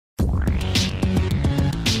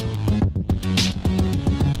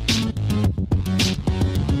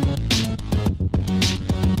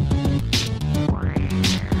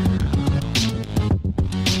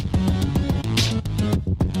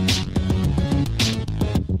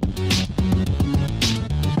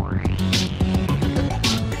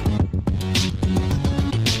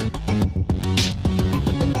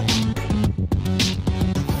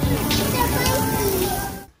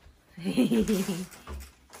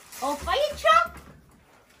Oh, fire truck?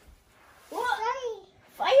 What?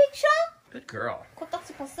 Fire truck? Good girl.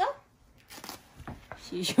 코딱지 봤어?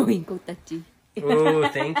 She's showing 코딱지. Oh,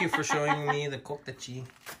 thank you for showing me the 코딱지.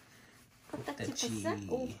 코딱지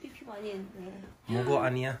봤어? 오, 피피 많이 했네. 뭐고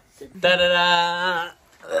아니야? 따다다.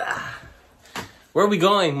 Where are we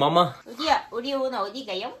going, Mama? 어디야? 우리 오늘 어디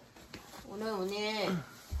가요? 오늘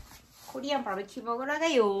코리안 바베큐 먹으러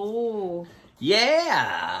가요.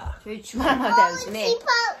 Yeah. 저희 주말마다 요즘에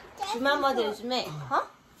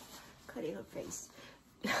Curry her face.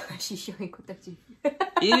 She's showing 코딱지.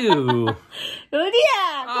 Ew.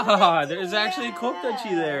 어디야? Ah, there's actually 코딱지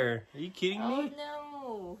there. Are you kidding me? Oh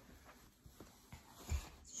no.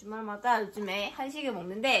 주말마다 요즘에 한식을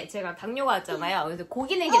먹는데 제가 당뇨가 왔잖아요. 그래서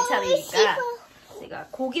고기는 괜찮으니까 제가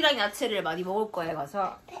고기랑 야채를 많이 먹을 거예요.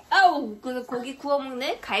 가서 그래서 고기 구워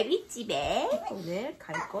먹는 갈비집에 오늘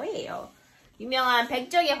갈 거예요. 유명한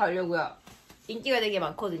백정에 가려고요. 인기가 되게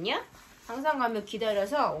많거든요. 항상 가면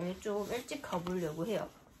기다려서 오늘 좀 일찍 가보려고 해요.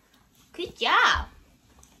 Good job.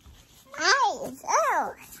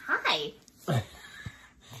 Hi.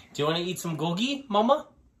 Do you want to eat some gogi, Mama?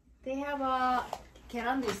 They have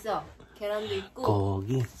계란도 있어. 계란도 있고.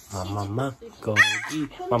 고기, mama, 고기,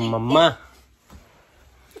 mama.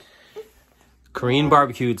 Korean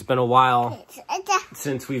barbecue. It's been a while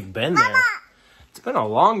since we've been there. It's been a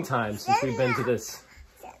long time since we've been to this.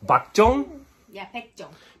 박정? Yeah, 백정.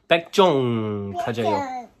 백정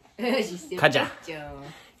가자요. 가자.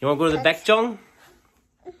 You want to go to the 백정?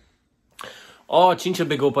 Oh, 진짜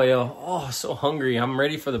배고파요. Oh, so hungry. I'm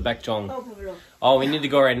ready for the 백정. Oh, we need to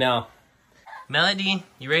go right now. Melody,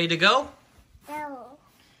 you ready to go? No.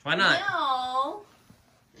 Why not? No.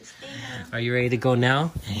 Are you ready to go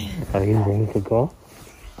now? Are you ready to go?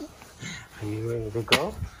 Are you ready to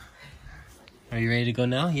go? Are you ready to go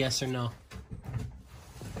now? Yes or no?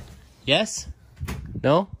 Yes?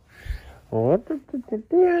 No? Are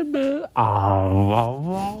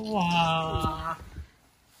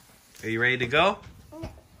you ready to go?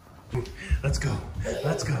 Let's go.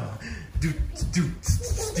 Let's go. I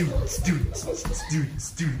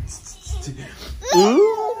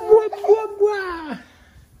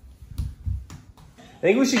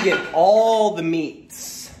think we should get all the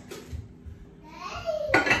meats.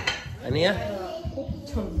 Ania?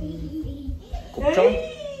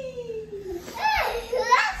 곱창?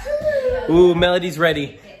 Ooh, Melody's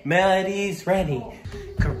ready. Melody's ready.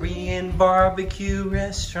 Korean barbecue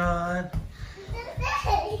restaurant.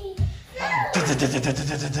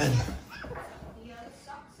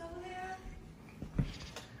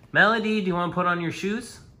 Melody, do you want to put on your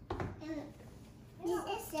shoes?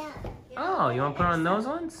 Oh, you want to put on those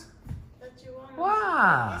ones?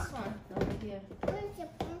 Wow. This one over here.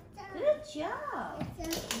 Good job.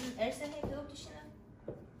 Elsa had to do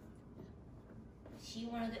She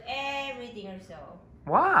wanted to do everything herself.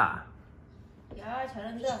 Wow. 야,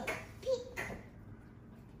 잘한다.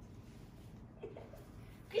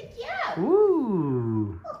 Good job.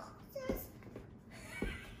 Ooh.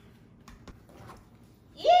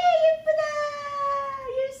 Yeah, 예쁘다.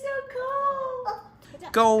 You're so cool.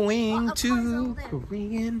 Going to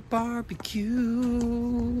Korean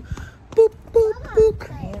barbecue. Boop, boop, boop.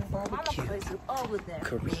 Korean barbecue. Over there.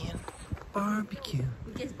 Korean barbecue.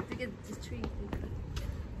 We get this tree.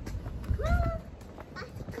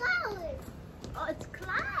 Oh, it's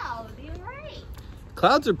cloud. You're right.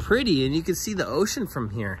 Clouds are pretty, and you can see the ocean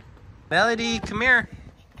from here. Melody, come here.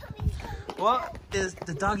 What?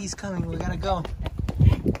 The doggy's coming. We gotta go.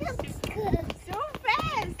 So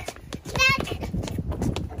fast.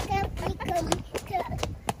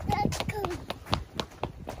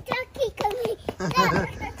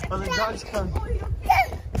 Oh, the dog's coming.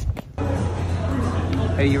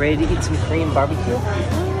 Are you ready to eat some Korean barbecue?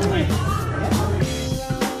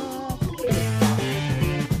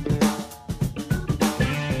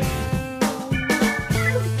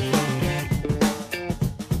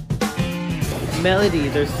 Melody,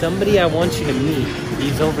 there's somebody I want you to meet.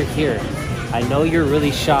 He's over here. I know you're really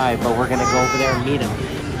shy, but we're gonna go over there and meet him.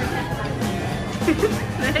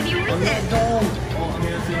 Melody, who is it?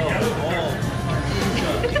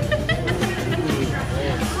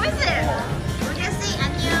 Who is it? We're gonna say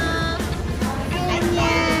안녕. 안녕.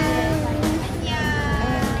 안녕.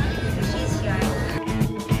 She's shy.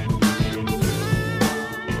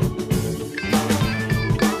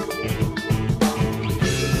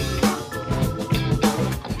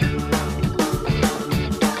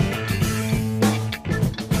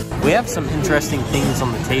 We have some interesting things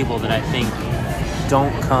on the table that I think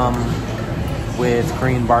don't come with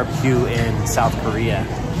Korean barbecue in South Korea,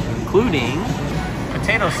 including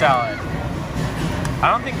potato salad. I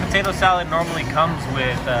don't think potato salad normally comes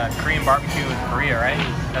with Korean barbecue in Korea, right?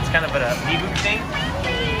 That's kind of a Bbq thing.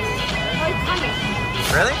 Oh, it's coming.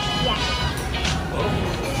 Really? Yeah.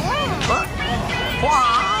 What?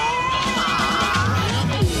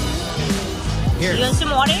 Here. You want some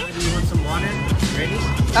water? Maybe you want some water? Ready?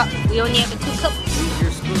 Oh, we only have a 2 cup. Use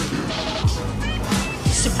your spoon.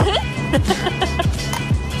 Spoon?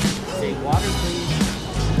 Say water, please.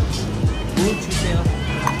 물 주세요.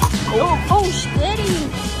 Oh, daddy.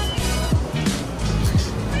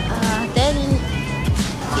 daddy.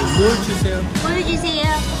 물 주세요. 물 주세요.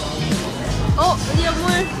 어디야 물?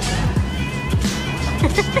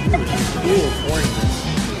 Ooh, orange.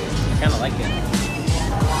 Kind of like it.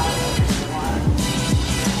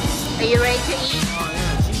 Are you ready to eat?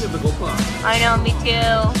 진짜 배고파. I know, me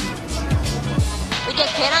too. 이게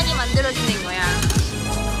계란이 만들어지는 거야.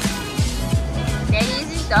 Daddy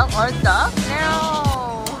is stuck or stuck? No.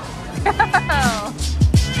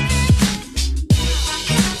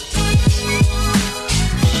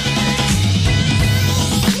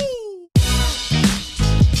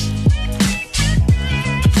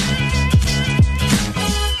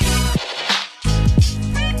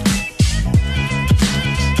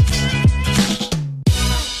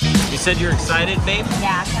 You said you're excited, babe?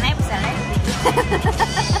 Yeah, can I have a salad?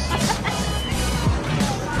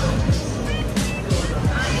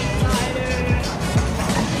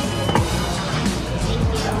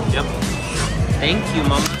 Yep. Thank you,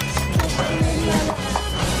 Mama.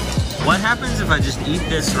 What happens if I just eat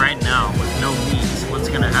this right now with no meat? What's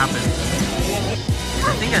gonna happen?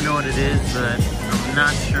 I think I know what it is, but I'm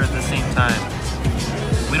not sure at the same time.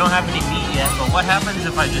 We don't have any meat yet, but what happens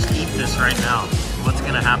if I just eat this right now? What's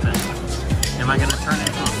gonna happen? Am I gonna turn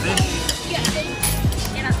into a fish?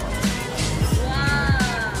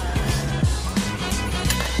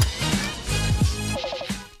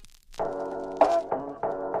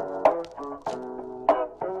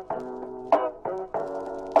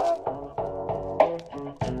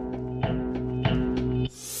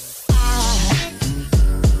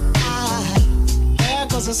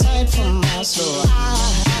 Aside from my soul,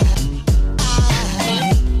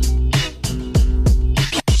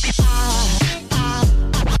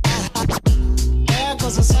 there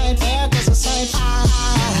goes a sight, there goes a sight.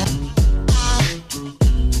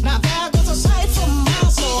 Now there goes a sight from my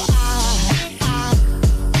soul.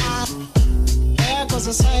 There goes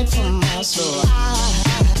a sight from my soul.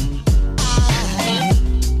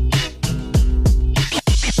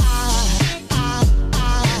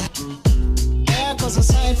 There goes a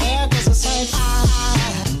sight, there goes a sight.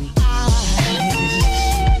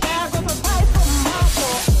 There goes a sight from my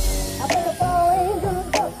soul. I think a fall angel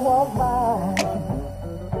just walked by.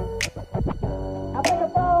 I think a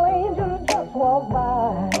fall angel just walked by.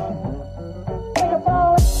 I think a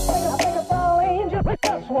fall angel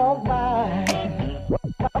just walked by.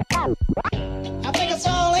 I think a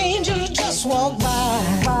fall angel just walked by.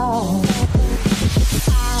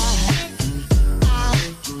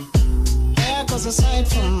 There goes a sight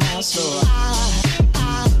from my soul.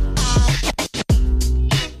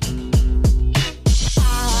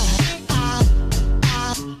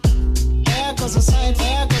 There goes a sight,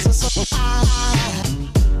 there goes a sight.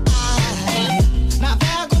 Now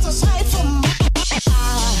there goes a sight from my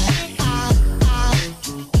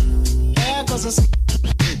there goes a sight.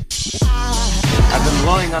 I've been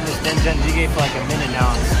blowing on this Denjan jjigae for like a minute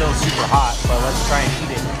now. It's still super hot, but let's try and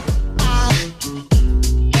eat it.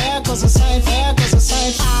 There goes a sight, there goes a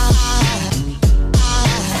sight.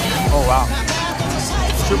 Oh wow,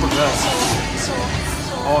 super good.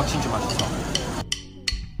 Oh, 진짜 맛있어.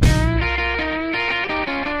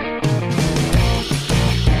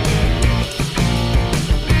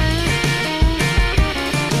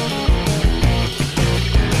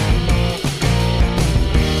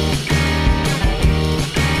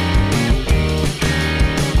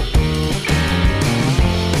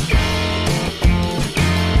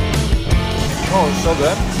 Oh, it's so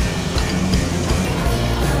good.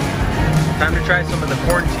 Time to try some of the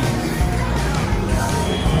corn cheese.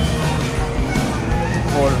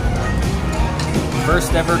 Or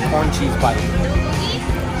first ever corn cheese bite.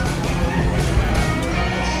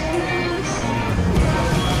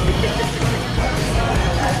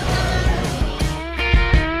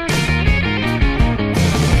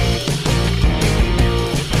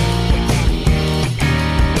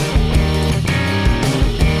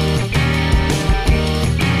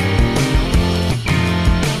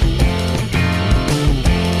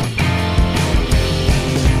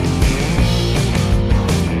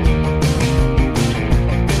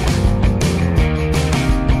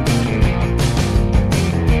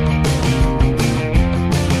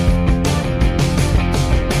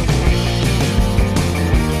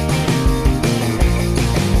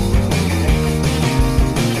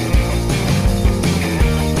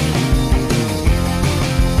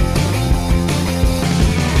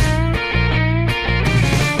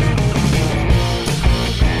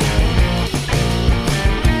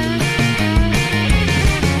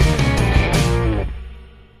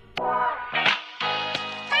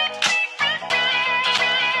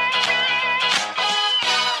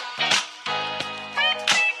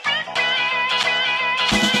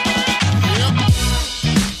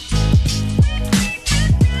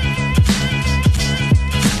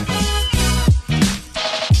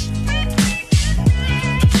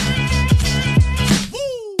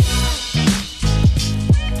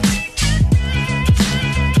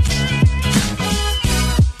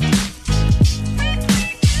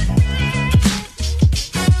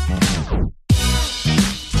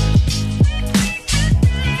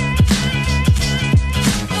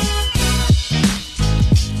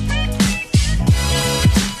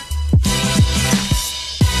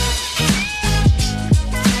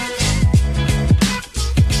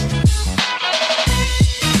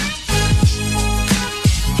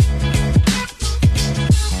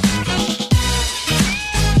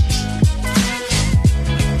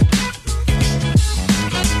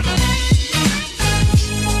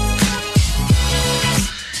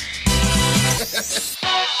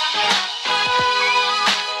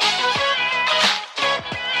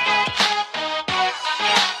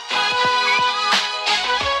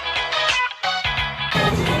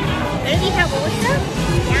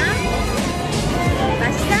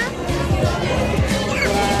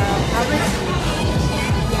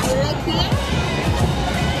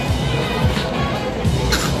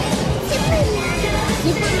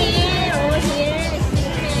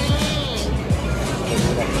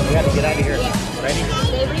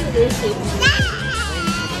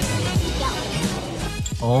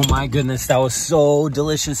 Oh my goodness, that was so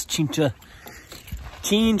delicious. 진짜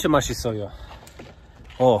맛있어요.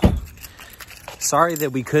 Oh, sorry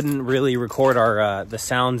that we couldn't really record our the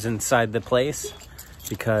sounds inside the place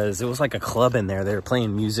because it was like a club in there. They were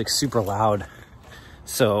playing music super loud.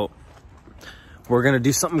 So we're gonna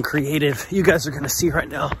do something creative. You guys are gonna see right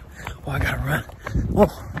now. Oh, I gotta run. Oh.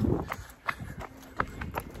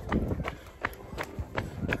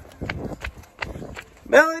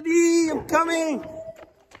 Melody, I'm coming.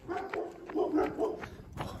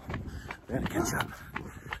 We gotta catch up.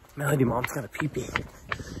 Melody, mom's got a pee-pee.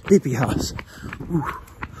 Pee-pee house. Ooh.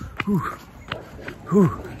 Ooh.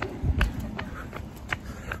 Ooh.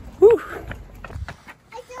 Ooh.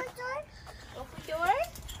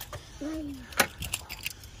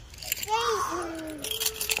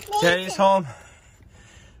 Daddy's home.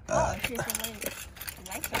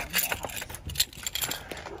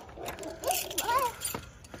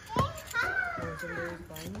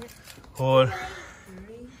 Hold.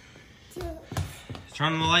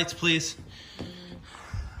 Turn on the lights, please.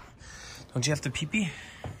 Don't you have to pee-pee?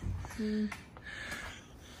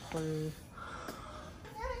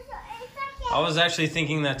 I was actually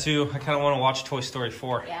thinking that too. I kind of want to watch Toy Story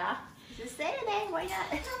 4. Yeah. Just Saturday. Why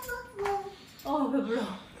not? 배불러.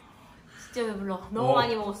 진짜 배불러. 너무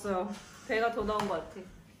많이 먹었어요. 배가 더 나온 것 같아.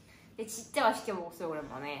 근데 진짜 맛있게 먹었어요,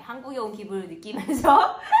 오랜만에. 한국에 온 기분을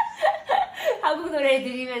느끼면서 한국 노래를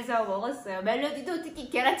들으면서 먹었어요. 멜로디도 특히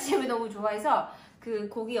계란찜을 너무 좋아해서 그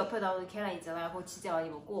고기 옆에 나오는 계란 있잖아요. 그거 진짜 많이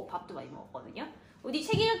먹고 밥도 많이 먹었거든요. 어디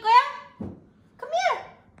책 읽을 거야? Come here!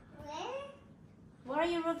 Where? What are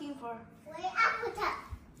you looking for? Where apple top?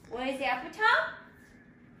 Where is the apple top?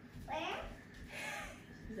 Where?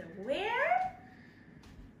 Where?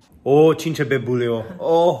 오, 진짜 배불려.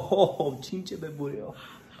 오, 진짜 배불려.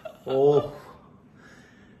 오.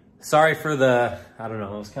 Sorry for the, I don't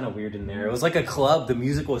know, it was kind of weird in there. It was like a club. The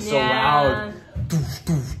music was so loud. Doof,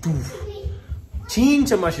 doof, doof.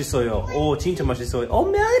 진짜 맛있어요. 오, 진짜 맛있어요. Oh,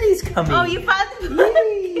 Melody's coming. Oh, you found the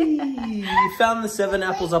You found the 7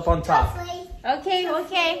 apples up on top.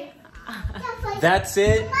 Okay. That's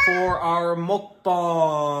it for our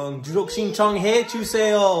mukbang. 구독 신청해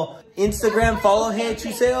주세요. Instagram follow 해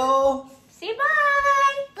주세요. Say bye.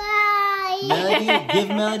 Bye. Melody, give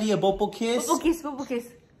Melody a bopo kiss. Bobo kiss.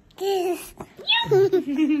 Kiss.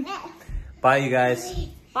 Bye, you guys.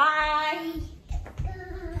 Bye.